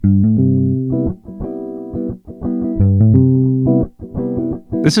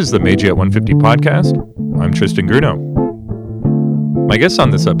This is the Meiji at 150 podcast. I'm Tristan Grunow. My guest on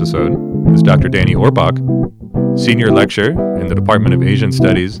this episode is Dr. Danny Orbach, senior lecturer in the Department of Asian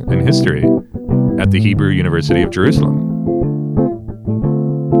Studies and History at the Hebrew University of Jerusalem.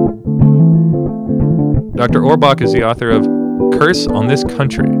 Dr. Orbach is the author of Curse on This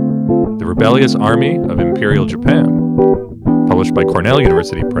Country, The Rebellious Army of Imperial Japan, published by Cornell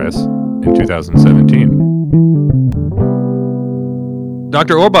University Press in 2017.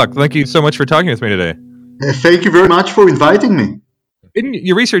 Dr. Orbach, thank you so much for talking with me today. Thank you very much for inviting me. In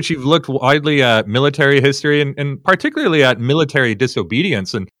your research, you've looked widely at military history and particularly at military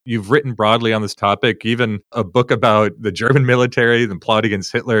disobedience, and you've written broadly on this topic, even a book about the German military, the plot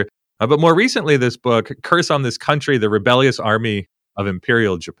against Hitler. But more recently, this book, Curse on This Country, The Rebellious Army of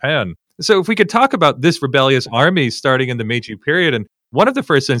Imperial Japan. So if we could talk about this rebellious army starting in the Meiji period, and one of the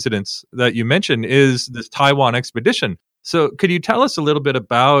first incidents that you mentioned is this Taiwan expedition. So could you tell us a little bit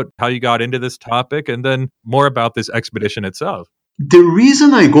about how you got into this topic and then more about this expedition itself? The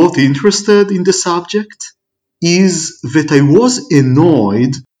reason I got interested in the subject is that I was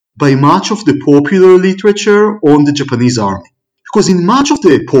annoyed by much of the popular literature on the Japanese army. Because in much of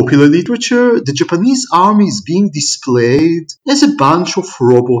the popular literature, the Japanese army is being displayed as a bunch of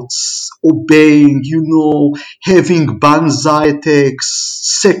robots, obeying, having banzai attacks,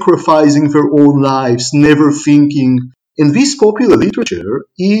 sacrificing their own lives, never thinking. And this popular literature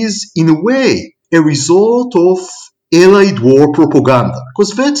is, in a way, a result of Allied war propaganda.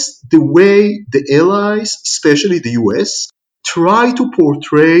 Because that's the way the Allies, especially the US, try to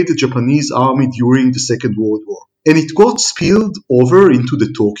portray the Japanese army during the Second World War. And it got spilled over into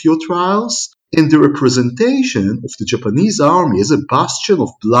the Tokyo trials, and the representation of the Japanese army as a bastion of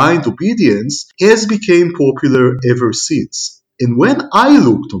blind obedience has become popular ever since. And when I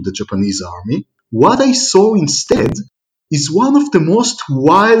looked on the Japanese army, what I saw instead is one of the most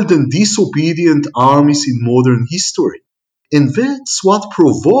wild and disobedient armies in modern history. And that's what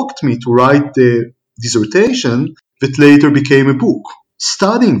provoked me to write the dissertation that later became a book,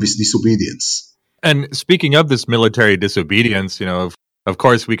 studying this disobedience. And speaking of this military disobedience, of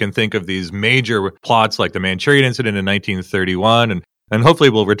course, we can think of these major plots like the Manchurian incident in 1931, and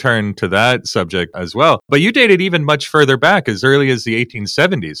hopefully we'll return to that subject as well. But you dated even much further back, as early as the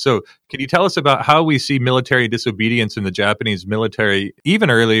 1870s. So can you tell us about how we see military disobedience in the Japanese military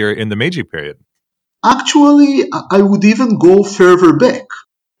even earlier in the Meiji period? Actually, I would even go further back.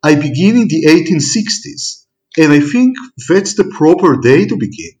 I begin in the 1860s, and I think that's the proper day to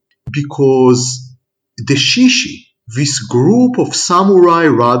begin, because the Shishi, this group of samurai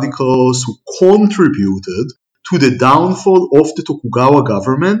radicals who contributed to the downfall of the Tokugawa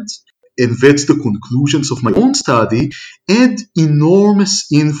government, and that's the conclusions of my own study, had enormous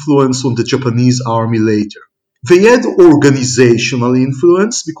influence on the Japanese army later. They had organizational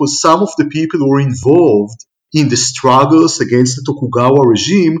influence because some of the people who were involved in the struggles against the Tokugawa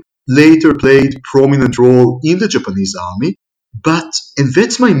regime later played a prominent role in the Japanese army. But, and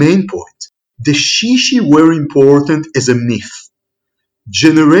that's my main point, the Shishi were important as a myth.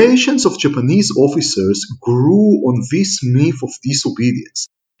 Generations of Japanese officers grew on this myth of disobedience.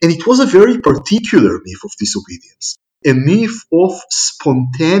 And it was a very particular myth of disobedience. A myth of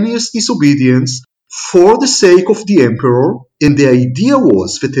spontaneous disobedience for the sake of the emperor. And the idea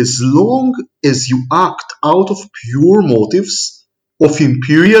was that as long as you act out of pure motives of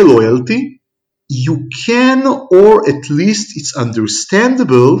imperial loyalty, you can, or at least it's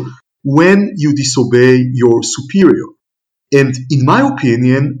understandable, when you disobey your superior. And in my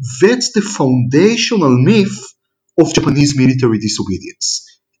opinion, that's the foundational myth of Japanese military disobedience.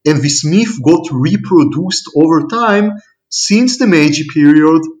 And this myth got reproduced over time since the Meiji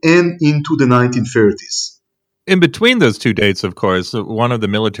period and into the 1930s. In between those two dates, of course, one of the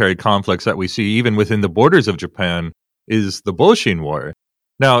military conflicts that we see even within the borders of Japan is the Boshin War.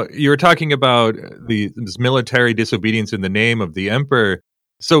 Now, you were talking about this military disobedience in the name of the emperor.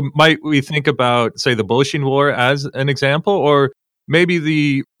 So might we think about, say, the Boshin War as an example, or maybe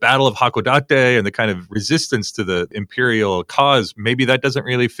the Battle of Hakodate and the kind of resistance to the imperial cause, maybe that doesn't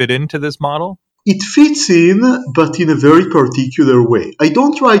really fit into this model? It fits in, but in a very particular way. I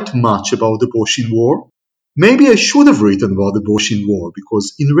don't write much about the Boshin War. Maybe I should have written about the Boshin War,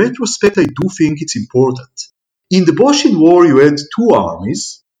 because in retrospect I do think it's important. In the Boshin War you had two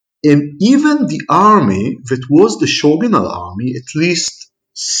armies, and even the army that was the shogunal army, at least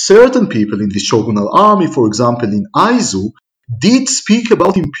certain people in the shogunal army, for example in Aizu, did speak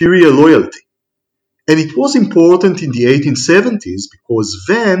about imperial loyalty. And it was important in the 1870s because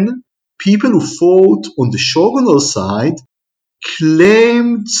then people who fought on the shogunal side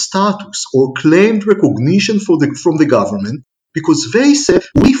claimed status or claimed recognition from the government because they said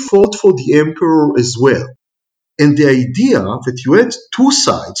we fought for the emperor as well. And the idea that you had two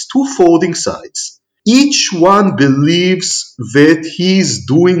sides, two folding sides, each one believes that he is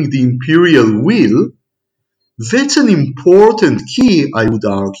doing the imperial will, that's an important key, I would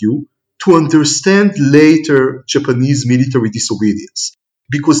argue, to understand later Japanese military disobedience.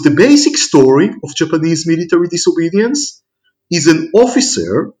 Because the basic story of Japanese military disobedience is an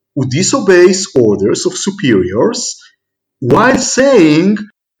officer who disobeys orders of superiors while saying,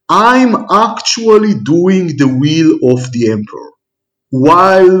 I'm actually doing the will of the emperor,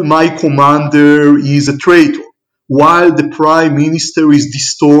 while my commander is a traitor, while the prime minister is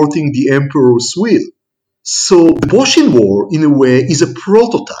distorting the emperor's will. So the Boshin War, in a way, is a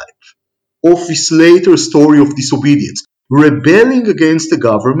prototype of this later story of disobedience, rebelling against the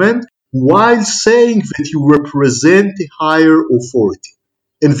government while saying that you represent a higher authority,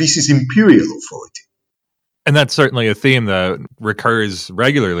 and this is imperial authority. And that's certainly a theme that recurs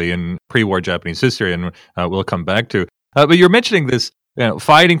regularly in pre-war Japanese history, and we'll come back to. But you're mentioning this,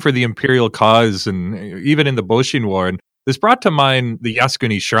 fighting for the imperial cause, and even in the Boshin War, and this brought to mind the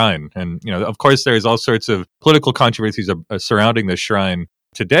Yasukuni Shrine. And of course, there's all sorts of political controversies surrounding the shrine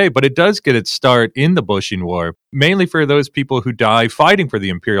today, but it does get its start in the Boshin War, mainly for those people who die fighting for the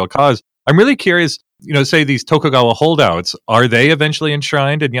imperial cause. I'm really curious, say these Tokugawa holdouts, are they eventually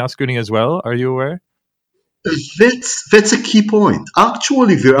enshrined in Yasukuni as well? Are you aware? That's a key point.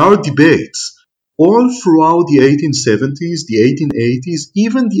 Actually, there are debates all throughout the 1870s, the 1880s,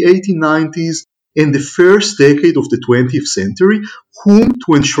 even the 1890s, and the first decade of the 20th century, whom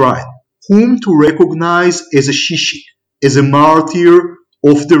to enshrine, whom to recognize as a shishi, as a martyr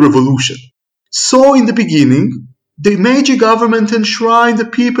of the revolution. So in the beginning, the Meiji government enshrined the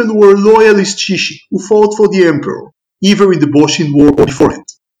people who were loyalist shishi, who fought for the emperor, either in the Boshin War or beforehand.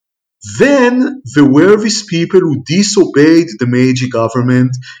 Then there were these people who disobeyed the Meiji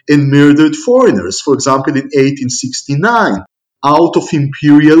government and murdered foreigners, for example in 1869, out of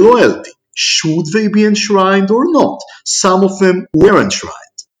imperial loyalty. Should they be enshrined or not? Some of them were enshrined.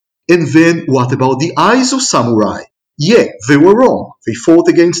 And then what about the Aizo samurai? Yeah, they were wrong. They fought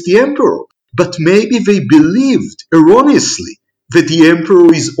against the emperor. But maybe they believed erroneously that the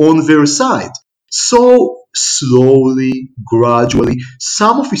emperor is on their side. So slowly, gradually,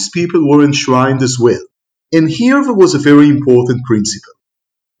 some of these people were enshrined as well. And here there was a very important principle.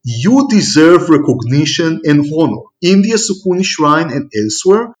 You deserve recognition and honor in the Yasukuni Shrine and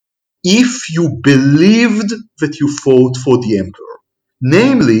elsewhere if you believed that you fought for the emperor.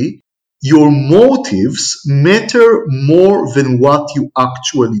 Namely, your motives matter more than what you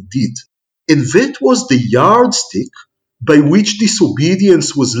actually did. And that was the yardstick by which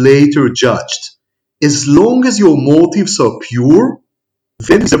disobedience was later judged. As long as your motives are pure,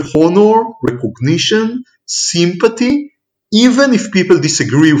 then you have honor, recognition, sympathy, even if people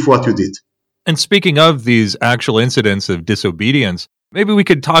disagree with what you did. And speaking of these actual incidents of disobedience, maybe we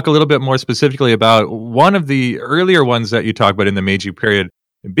could talk a little bit more specifically about one of the earlier ones that you talked about in the Meiji period,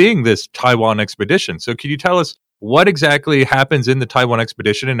 being this Taiwan expedition. So could you tell us what exactly happens in the Taiwan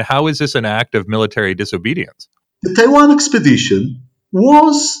expedition, and how is this an act of military disobedience? The Taiwan expedition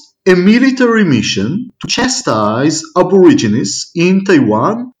was a military mission to chastise aborigines in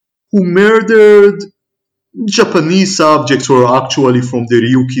Taiwan who murdered Japanese subjects who are actually from the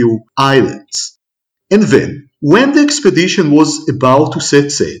Ryukyu Islands. And then, when the expedition was about to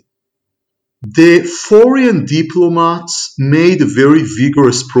set sail, the foreign diplomats made a very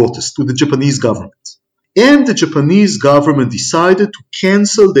vigorous protest to the Japanese government. And the Japanese government decided to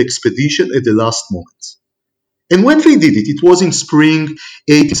cancel the expedition at the last moment. And when they did it, it was in spring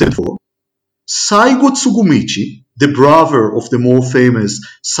 1874, Saigo Tsugumichi, the brother of the more famous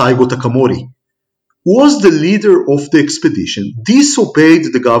Saigo Takamori, who was the leader of the expedition,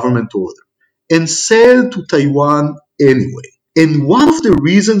 disobeyed the government order and sailed to Taiwan anyway. And one of the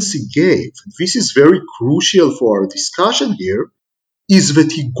reasons he gave, this is very crucial for our discussion here, is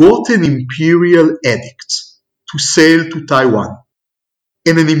that he got an imperial edict to sail to Taiwan.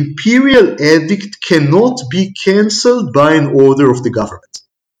 And an imperial edict cannot be cancelled by an order of the government.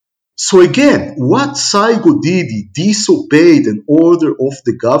 So again, what Saigo did, he disobeyed an order of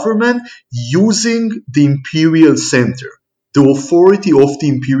the government using the imperial center, the authority of the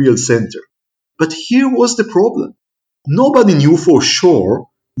imperial center. But here was the problem. Nobody knew for sure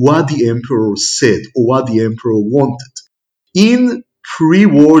what the emperor said or what the emperor wanted. In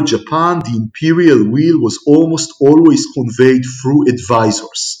pre-war Japan, the imperial will was almost always conveyed through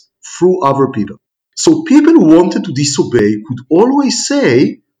advisors, through other people. So people who wanted to disobey could always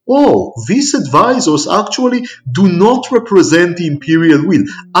say, oh, these advisors actually do not represent the imperial will.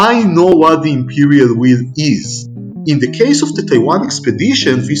 I know what the imperial will is. In the case of the Taiwan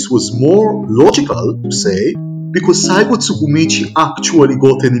expedition, this was more logical to say because Saigo Tsugumichi actually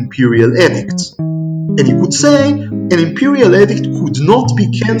got an imperial edict. And you could say an imperial edict could not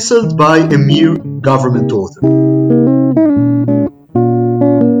be cancelled by a mere government order.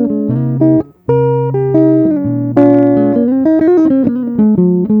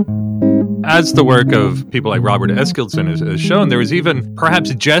 As the work of people like Robert Eskildsen has shown, there was even perhaps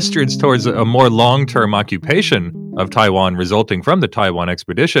gestures towards a more long-term occupation of Taiwan resulting from the Taiwan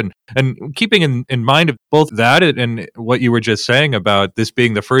expedition. And keeping in mind both that and what you were just saying about this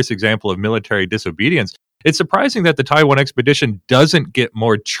being the first example of military disobedience, it's surprising that the Taiwan expedition doesn't get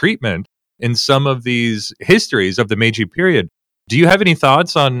more treatment in some of these histories of the Meiji period. Do you have any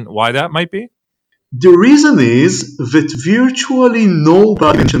thoughts on why that might be? The reason is that virtually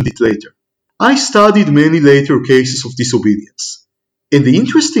nobody mentioned it later. I studied many later cases of disobedience. And the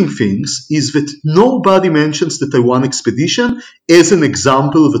interesting thing is that nobody mentions the Taiwan expedition as an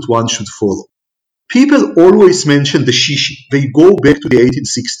example that one should follow. People always mention the Shishi. They go back to the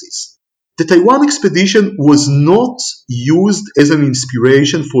 1860s. The Taiwan expedition was not used as an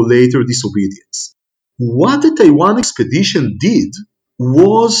inspiration for later disobedience. What the Taiwan expedition did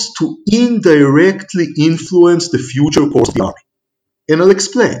was to indirectly influence the future course of the army. And I'll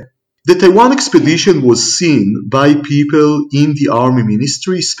explain. The Taiwan expedition was seen by people in the army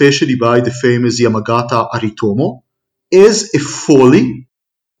ministry, especially by the famous Yamagata Aritomo, as a folly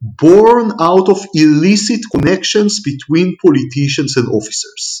born out of illicit connections between politicians and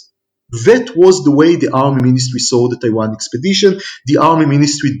officers. That was the way the army ministry saw the Taiwan expedition. The army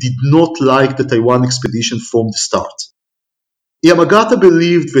ministry did not like the Taiwan expedition from the start. Yamagata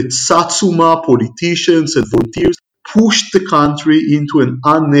believed that Satsuma politicians and volunteers pushed the country into an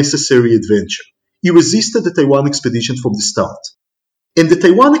unnecessary adventure. He resisted the Taiwan expedition from the start. And the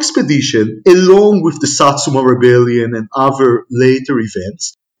Taiwan expedition, along with the Satsuma rebellion and other later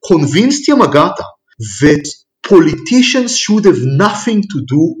events, convinced Yamagata that politicians should have nothing to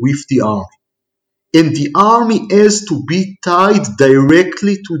do with the army. And the army has to be tied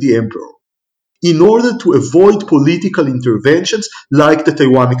directly to the emperor in order to avoid political interventions like the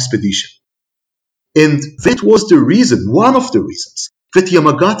Taiwan expedition. And that was the reason, one of the reasons, that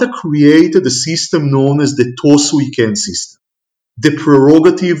Yamagata created a system known as the Tosuiken system, the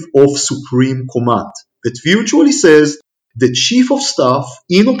prerogative of supreme command, that virtually says the chief of staff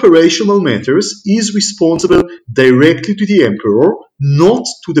in operational matters is responsible directly to the emperor, not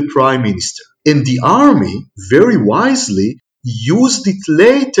to the prime minister. And the army, very wisely, used it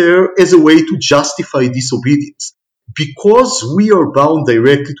later as a way to justify disobedience, because we are bound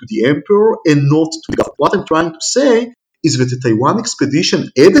directly to the emperor and not to the government. What I'm trying to say is that the Taiwan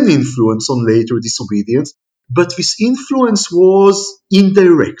expedition had an influence on later disobedience, but this influence was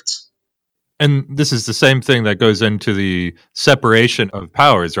indirect. And this is the same thing that goes into the separation of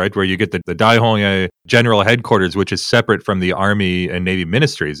powers, right? Where you get the Daihonye General Headquarters, which is separate from the Army and Navy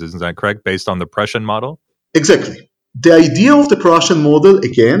ministries. Isn't that correct, based on the Prussian model? Exactly. The idea of the Prussian model,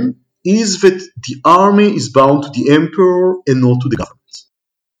 again, is that the army is bound to the emperor and not to the government.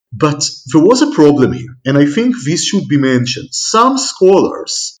 But there was a problem here, and I think this should be mentioned. Some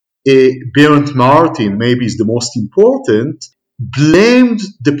scholars, Bernd Martin maybe is the most important, blamed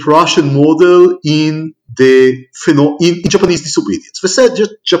the Prussian model in Japanese disobedience. They said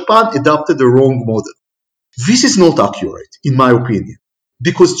Japan adopted the wrong model. This is not accurate, in my opinion,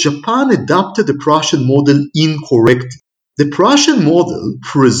 because Japan adopted the Prussian model incorrectly. The Prussian model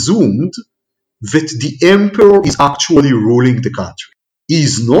presumed that the emperor is actually ruling the country. He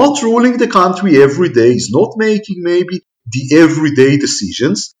is not ruling the country every day, he's not making maybe the everyday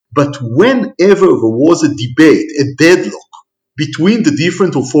decisions, but whenever there was a debate, a deadlock between the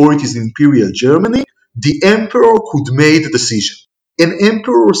different authorities in Imperial Germany, the emperor could make the decision. And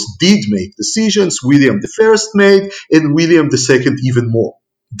emperors did make decisions, William I made, and William II even more.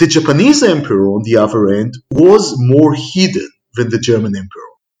 The Japanese emperor, on the other end, was more hidden than the German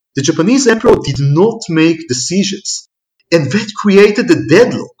emperor. The Japanese emperor did not make decisions, and that created a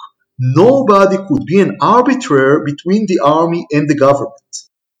deadlock. Nobody could be an arbitrator between the army and the government.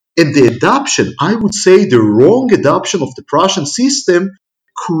 And the adoption, I would say the wrong adoption of the Prussian system,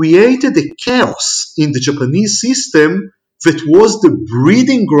 created a chaos in the Japanese system that was the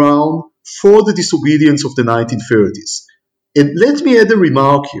breeding ground for the disobedience of the 1930s. And let me add a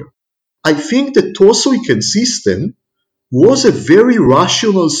remark here. I think the Tosoiken system was a very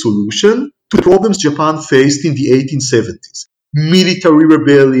rational solution to the problems Japan faced in the 1870s. Military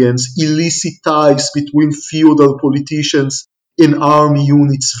rebellions, illicit ties between feudal politicians and army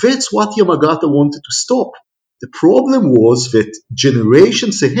units. That's what Yamagata wanted to stop. The problem was that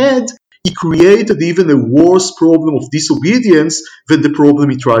generations ahead, he created even a worse problem of disobedience than the problem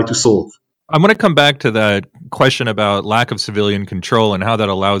he tried to solve. I want to come back to that question about lack of civilian control and how that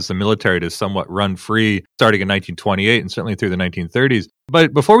allows the military to somewhat run free starting in 1928 and certainly through the 1930s.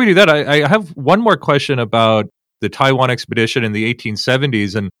 But before we do that, I have one more question about the Taiwan expedition in the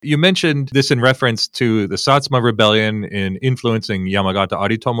 1870s. And you mentioned this in reference to the Satsuma Rebellion in influencing Yamagata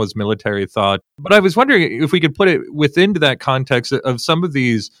Aritomo's military thought. But I was wondering if we could put it within that context of some of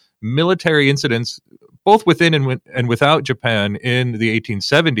these military incidents, both within and without Japan in the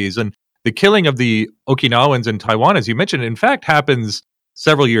 1870s. And the killing of the Okinawans in Taiwan, as you mentioned, in fact, happens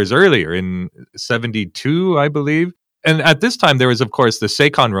several years earlier in 72, I believe. And at this time, there was, of course, the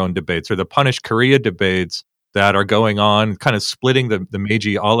Seikanron debates or the Punish Korea debates that are going on, kind of splitting the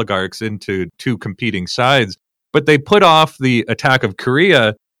Meiji oligarchs into two competing sides. But they put off the attack of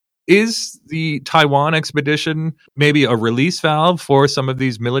Korea. Is the Taiwan expedition maybe a release valve for some of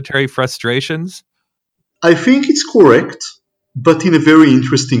these military frustrations? I think it's correct, but in a very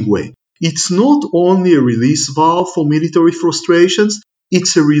interesting way. It's not only a release valve for military frustrations,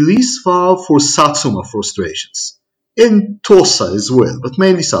 it's a release valve for Satsuma frustrations. And Tosa as well, but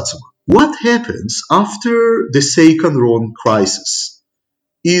mainly Satsuma. What happens after the Seikanron crisis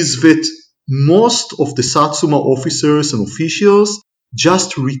is that most of the Satsuma officers and officials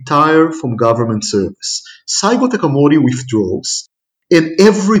just retire from government service. Saigo Takamori withdraws, and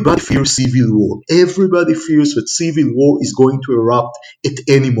everybody fears civil war. Everybody fears that civil war is going to erupt at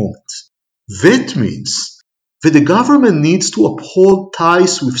any moment. That means that the government needs to uphold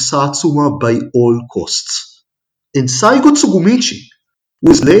ties with Satsuma by all costs. And Saigo Tsugumichi, who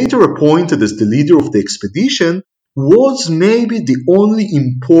was later appointed as the leader of the expedition, was maybe the only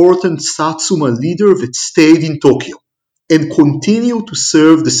important Satsuma leader that stayed in Tokyo and continued to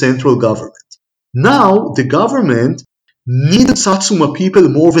serve the central government. Now, the government needed Satsuma people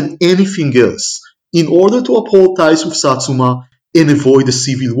more than anything else in order to uphold ties with Satsuma and avoid a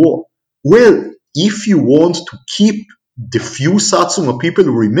civil war. Well, if you want to keep the few Satsuma people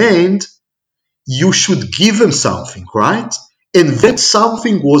who remained, you should give them something, right? And that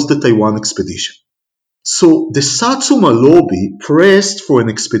something was the Taiwan expedition. So the Satsuma lobby pressed for an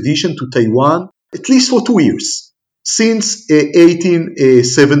expedition to Taiwan at least for 2 years, since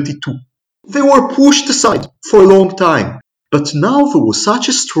 1872. They were pushed aside for a long time. But now there was such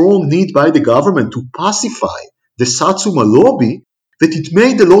a strong need by the government to pacify the Satsuma lobby that it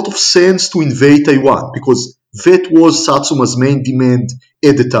made a lot of sense to invade Taiwan, because that was Satsuma's main demand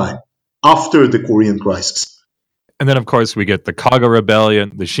at the time, after the Korean crisis. And then, of course, we get the Kaga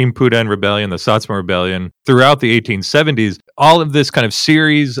Rebellion, the Shimpuden Rebellion, the Satsuma Rebellion. Throughout the 1870s, all of this kind of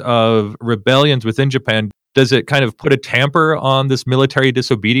series of rebellions within Japan, does it kind of put a tamper on this military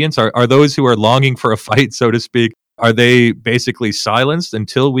disobedience? Are those who are longing for a fight, so to speak, are they basically silenced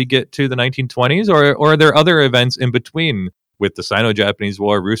until we get to the 1920s? Or are there other events in between with the Sino-Japanese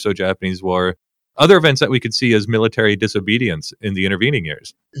War, Russo-Japanese War, other events that we could see as military disobedience in the intervening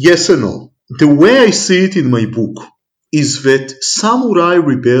years? Yes and no. The way I see it in my book is that samurai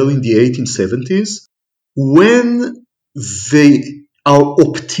rebel in the 1870s when they are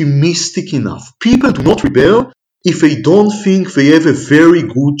optimistic enough. People do not rebel if they don't think they have a very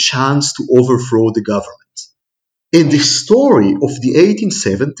good chance to overthrow the government. And the story of the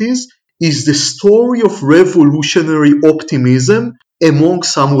 1870s is the story of revolutionary optimism among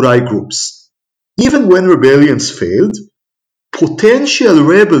samurai groups. Even when rebellions failed, potential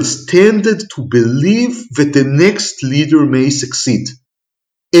rebels tended to believe that the next leader may succeed,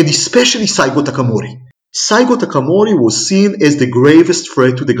 and especially Saigo Takamori. Saigo Takamori was seen as the gravest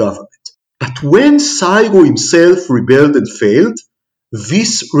threat to the government. But when Saigo himself rebelled and failed,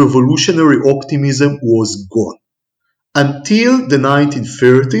 this revolutionary optimism was gone. Until the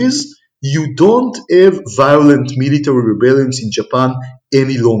 1930s, you don't have violent military rebellions in Japan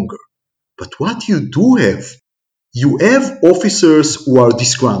any longer. But what you do have, you have officers who are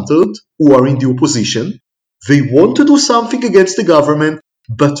disgruntled, who are in the opposition. They want to do something against the government,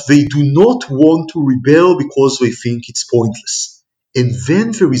 but they do not want to rebel because they think it's pointless. And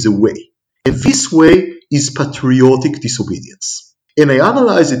then there is a way. And this way is patriotic disobedience. And I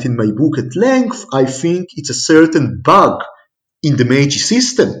analyze it in my book at length. I think it's a certain bug in the Meiji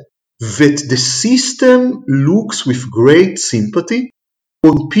system, that the system looks with great sympathy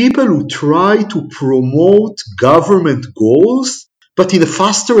on people who try to promote government goals, but in a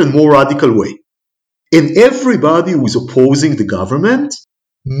faster and more radical way. And everybody who is opposing the government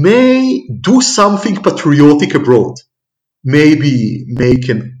may do something patriotic abroad. Maybe make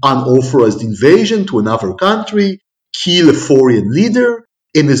an unauthorized invasion to another country, kill a foreign leader,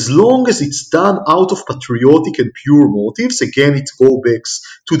 And as long as it's done out of patriotic and pure motives, again it goes back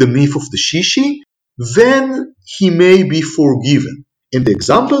to the myth of the Shishi, then he may be forgiven. And the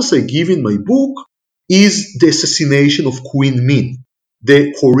examples I give in my book is the assassination of Queen Min,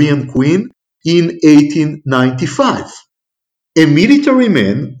 the Korean queen, in 1895. A military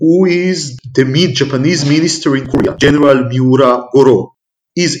man who is the Japanese minister in Korea, General Miura Goro,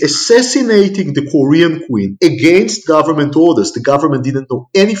 is assassinating the Korean queen against government orders. The government didn't know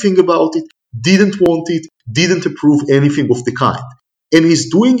anything about it, didn't want it, didn't approve anything of the kind. And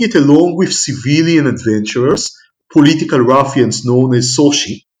he's doing it along with civilian adventurers, political ruffians known as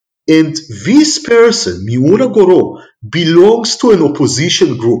Soshi. And this person, Miura Goro, belongs to an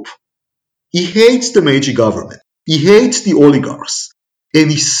opposition group. He hates the Meiji government. He hates the oligarchs. And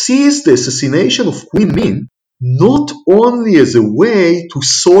he sees the assassination of Queen Min not only as a way to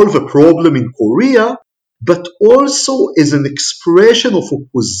solve a problem in Korea, but also as an expression of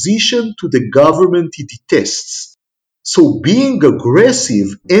opposition to the government he detests. So being aggressive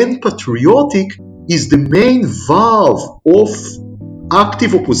and patriotic is the main valve of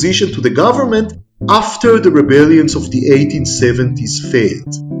active opposition to the government after the rebellions of the 1870s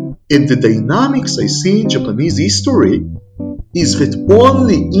failed. And the dynamics I see in Japanese history is that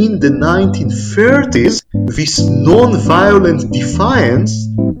only in the 1930s this non-violent defiance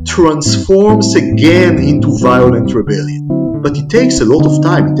transforms again into violent rebellion. But it takes a lot of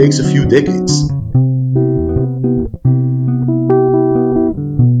time, it takes a few decades.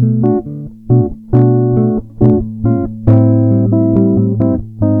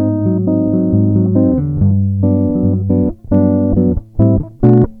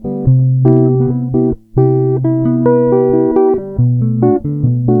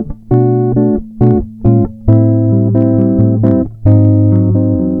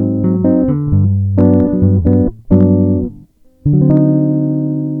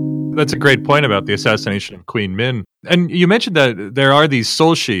 That's a great point about the assassination of Queen Min. And you mentioned that there are these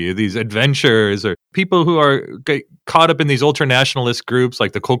solshi, these adventurers, or people who are caught up in these ultranationalist groups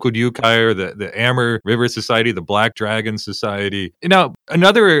like the Kokuryukai or the Amur River Society, the Black Dragon Society. Now,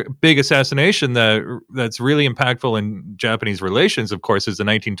 another big assassination that's really impactful in Japanese relations, of course, is the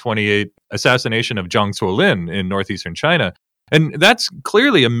 1928 assassination of Jiang Zuolin in northeastern China. And that's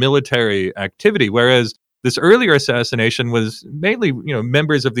clearly a military activity, whereas this earlier assassination was mainly,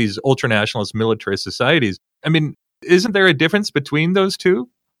 members of these ultranationalist militarist societies. I mean, isn't there a difference between those two?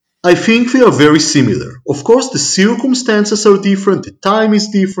 I think they are very similar. Of course, the circumstances are different, the time is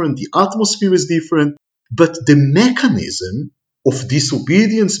different, the atmosphere is different, but the mechanism of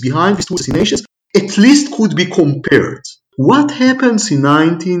disobedience behind these two assassinations at least could be compared. What happens in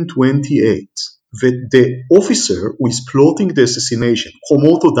 1928? That the officer who is plotting the assassination,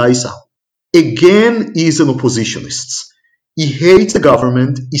 Komoto Daisao, again is an oppositionist. He hates the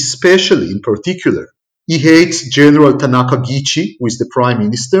government, especially in particular. He hates General Tanaka Gichi, who is the prime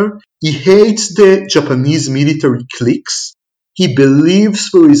minister. He hates the Japanese military cliques. He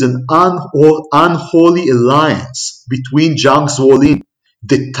believes there is an unholy alliance between Jiang Zuolin,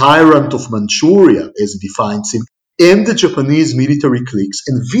 the tyrant of Manchuria, as he defines him, and the Japanese military cliques.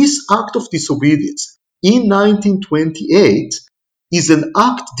 And this act of disobedience in 1928 is an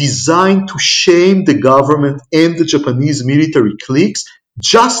act designed to shame the government and the Japanese military cliques,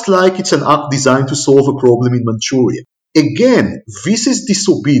 just like it's an act designed to solve a problem in Manchuria. Again, this is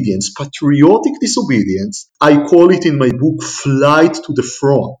disobedience, patriotic disobedience. I call it in my book flight to the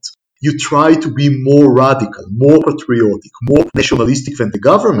front. You try to be more radical, more patriotic, more nationalistic than the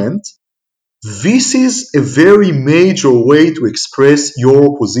government. This is a very major way to express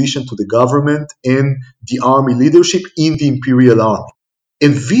your opposition to the government and the army leadership in the imperial army.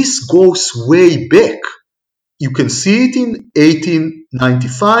 And this goes way back. You can see it in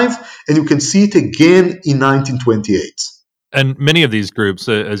 1895, and you can see it again in 1928. And many of these groups,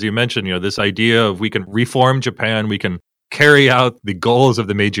 as you mentioned, this idea of we can reform Japan, we can carry out the goals of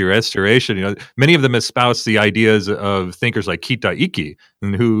the Meiji Restoration. Many of them espouse the ideas of thinkers like Kita Iki,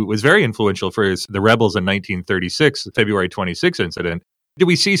 who was very influential for the rebels in 1936, the February 26 incident. Do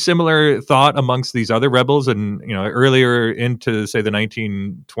we see similar thought amongst these other rebels and earlier into, say, the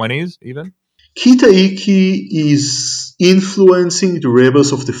 1920s even? Kita Iki is influencing the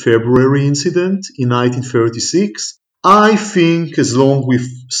rebels of the February incident in 1936. I think, along with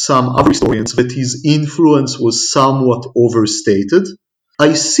some other historians, that his influence was somewhat overstated.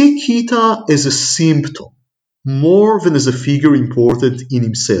 I see Kita as a symptom, more than as a figure important in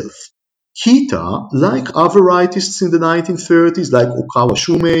himself. Kita, like other rightists in the 1930s, like Okawa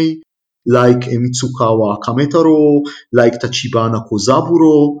Shumei, like Mitsukawa Kametaro, like Tachibana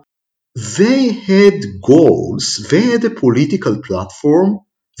Kozaburo, they had goals, they had a political platform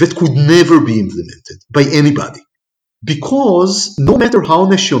that could never be implemented by anybody. Because no matter how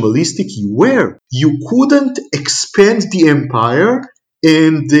nationalistic you were, you couldn't expand the empire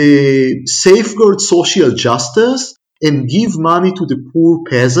and safeguard social justice and give money to the poor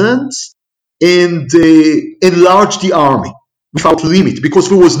peasants and enlarge the army without limit because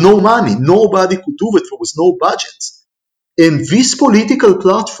there was no money. Nobody could do it. There was no budgets. And this political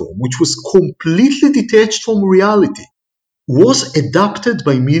platform, which was completely detached from reality, was adopted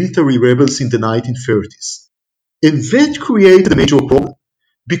by military rebels in the 1930s. And that created a major problem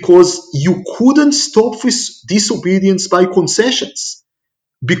because you couldn't stop this disobedience by concessions.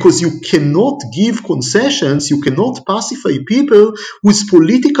 Because you cannot give concessions, you cannot pacify people whose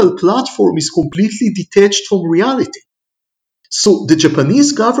political platform is completely detached from reality. So the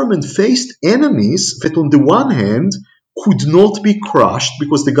Japanese government faced enemies that on the one hand could not be crushed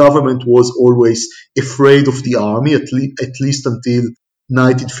because the government was always afraid of the army, at least until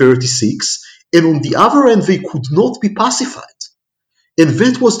 1936. And on the other hand, they could not be pacified. And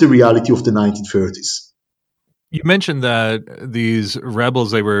that was the reality of the 1930s. You mentioned that these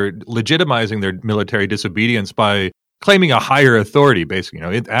rebels, they were legitimizing their military disobedience by claiming a higher authority, basically,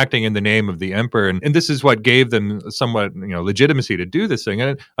 acting in the name of the emperor. And this is what gave them somewhat, legitimacy to do this thing.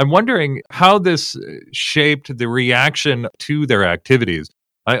 And I'm wondering how this shaped the reaction to their activities.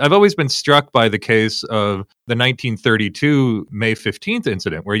 I've always been struck by the case of the 1932 May 15th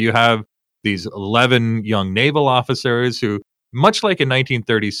incident, where you have these 11 young naval officers who, much like in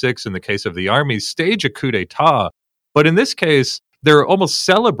 1936 in the case of the army, stage a coup d'etat. But in this case, they're almost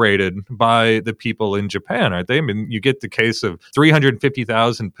celebrated by the people in Japan, aren't they? I mean, you get the case of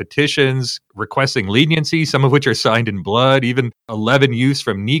 350,000 petitions requesting leniency, some of which are signed in blood, even 11 youths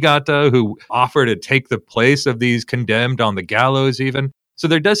from Niigata who offer to take the place of these condemned on the gallows even. So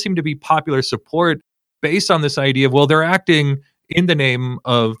there does seem to be popular support based on this idea of, well, they're acting in the name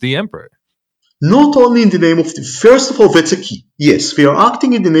of the emperor. Not only in the name of first of all, that's a key. Yes, they are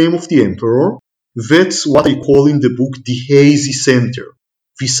acting in the name of the emperor. That's what I call in the book the hazy center.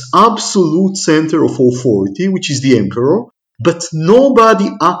 This absolute center of authority, which is the emperor, but nobody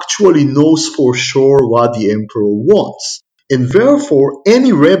actually knows for sure what the emperor wants. And therefore,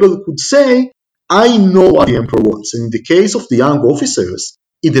 any rebel could say, I know what the emperor wants. And in the case of the young officers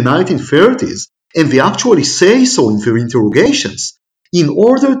in the 1930s, and they actually say so in their interrogations, in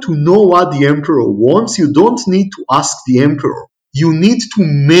order to know what the emperor wants, you don't need to ask the emperor. You need to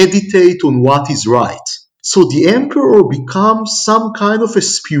meditate on what is right. So the emperor becomes some kind of a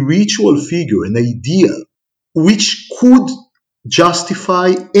spiritual figure, an ideal, which could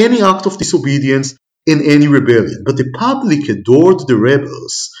justify any act of disobedience and any rebellion. But the public adored the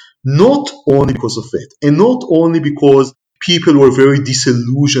rebels, not only because of that, and not only because people were very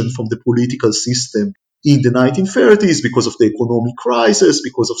disillusioned from the political system in the 1930s because of the economic crisis,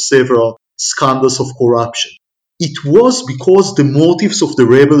 because of several scandals of corruption. It was because the motives of the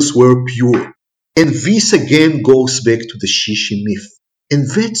rebels were pure. And this again goes back to the Shishi myth. And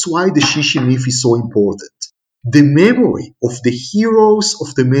that's why the Shishi myth is so important. The memory of the heroes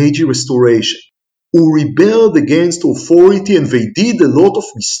of the Meiji Restoration who rebelled against authority and they did a lot of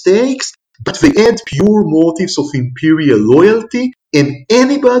mistakes, but they had pure motives of imperial loyalty, and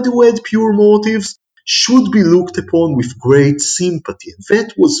anybody who had pure motives should be looked upon with great sympathy. And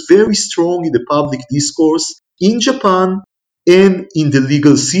that was very strong in the public discourse in Japan and in the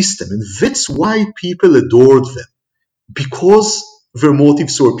legal system. And that's why people adored them, because their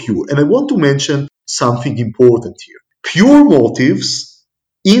motives were pure. And I want to mention something important here. Pure motives,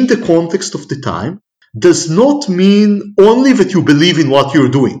 in the context of the time, does not mean only that you believe in what you're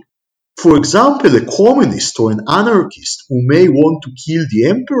doing. For example, a communist or an anarchist who may want to kill the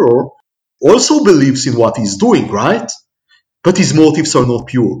emperor also believes in what he's doing, right? But his motives are not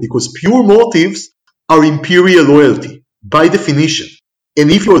pure, because pure motives are imperial loyalty, by definition. And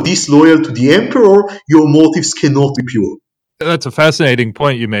if you're disloyal to the emperor, your motives cannot be pure. That's a fascinating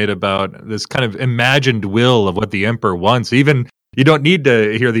point you made about this kind of imagined will of what the emperor wants. Even you don't need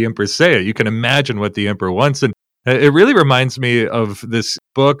to hear the emperor say it. You can imagine what the emperor wants. And it really reminds me of this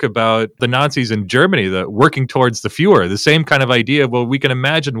book about the Nazis in Germany, the working towards the Fuhrer, the same kind of idea. Well, we can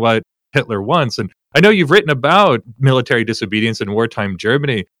imagine what Hitler wants. And I know you've written about military disobedience in wartime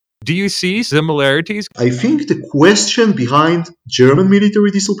Germany. Do you see similarities? I think the question behind German military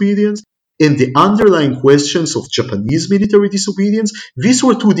disobedience and the underlying questions of Japanese military disobedience, these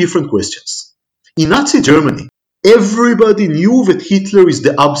were two different questions. In Nazi Germany, everybody knew that Hitler is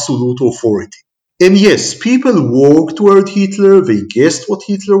the absolute authority. And yes, people worked toward Hitler, they guessed what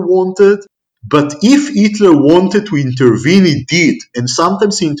Hitler wanted, But if Hitler wanted to intervene, he did, and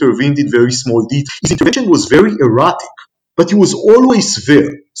sometimes he intervened in very small details. His intervention was very erratic, but he was always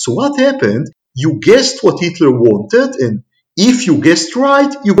there. So what happened? You guessed what Hitler wanted, and if you guessed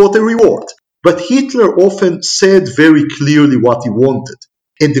right, you got a reward. But Hitler often said very clearly what he wanted.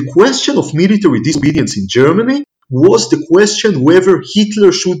 And the question of military disobedience in Germany was the question whether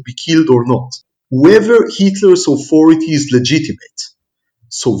Hitler should be killed or not, whether Hitler's authority is legitimate.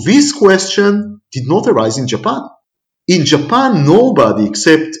 So this question did not arise in Japan. In Japan, nobody,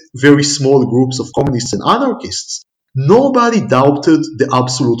 except very small groups of communists and anarchists, nobody doubted the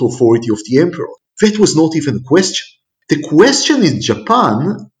absolute authority of the emperor. That was not even a question. The question in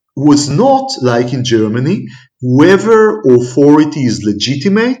Japan was not, like in Germany, whether authority is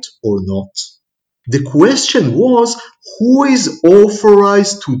legitimate or not. The question was, who is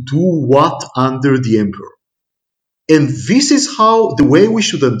authorized to do what under the emperor? And this is the way we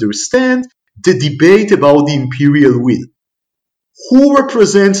should understand the debate about the imperial will. Who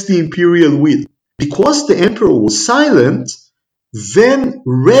represents the imperial will? Because the emperor was silent, then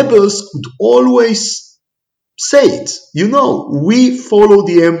rebels could always say it. We follow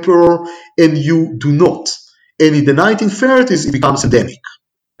the emperor and you do not. And in the 1930s, it becomes endemic.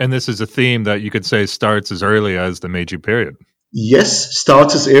 And this is a theme that you could say starts as early as the Meiji period. Yes,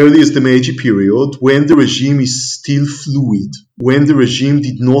 starts as early as the Meiji period, when the regime is still fluid, when the regime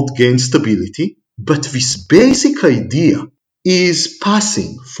did not gain stability. But this basic idea is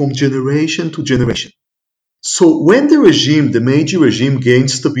passing from generation to generation. So when the Meiji regime gained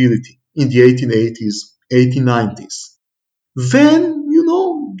stability in the 1880s, 1890s, then,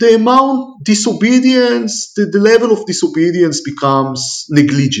 the amount disobedience, the level of disobedience becomes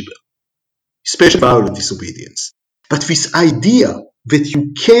negligible, especially violent disobedience. But this idea that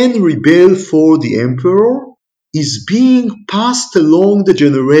you can rebel for the emperor is being passed along the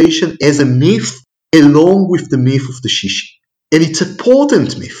generation as a myth, along with the myth of the Shishi. And it's a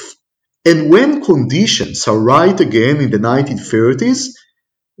potent myth. And when conditions are right again in the 1930s,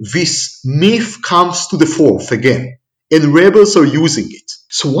 this myth comes to the fore again, and rebels are using it.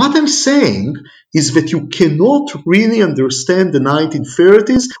 So what I'm saying is that you cannot really understand the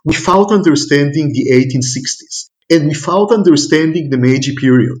 1930s without understanding the 1860s and without understanding the Meiji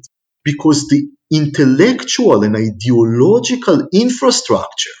period, because the intellectual and ideological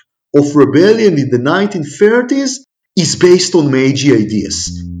infrastructure of rebellion in the 1930s is based on Meiji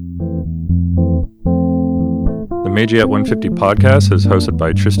ideas. The Meiji at 150 podcast is hosted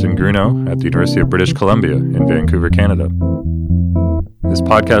by Tristan Grunow at the University of British Columbia in Vancouver, Canada. This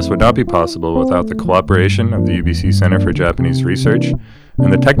podcast would not be possible without the cooperation of the UBC Center for Japanese Research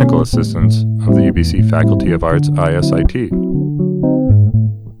and the technical assistance of the UBC Faculty of Arts ISIT.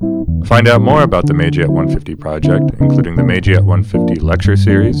 Find out more about the Meiji at 150 project, including the Meiji at 150 lecture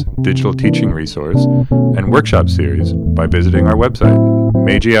series, digital teaching resource, and workshop series by visiting our website,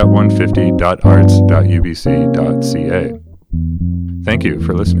 meijiat150.arts.ubc.ca. Thank you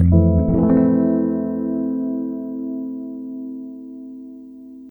for listening.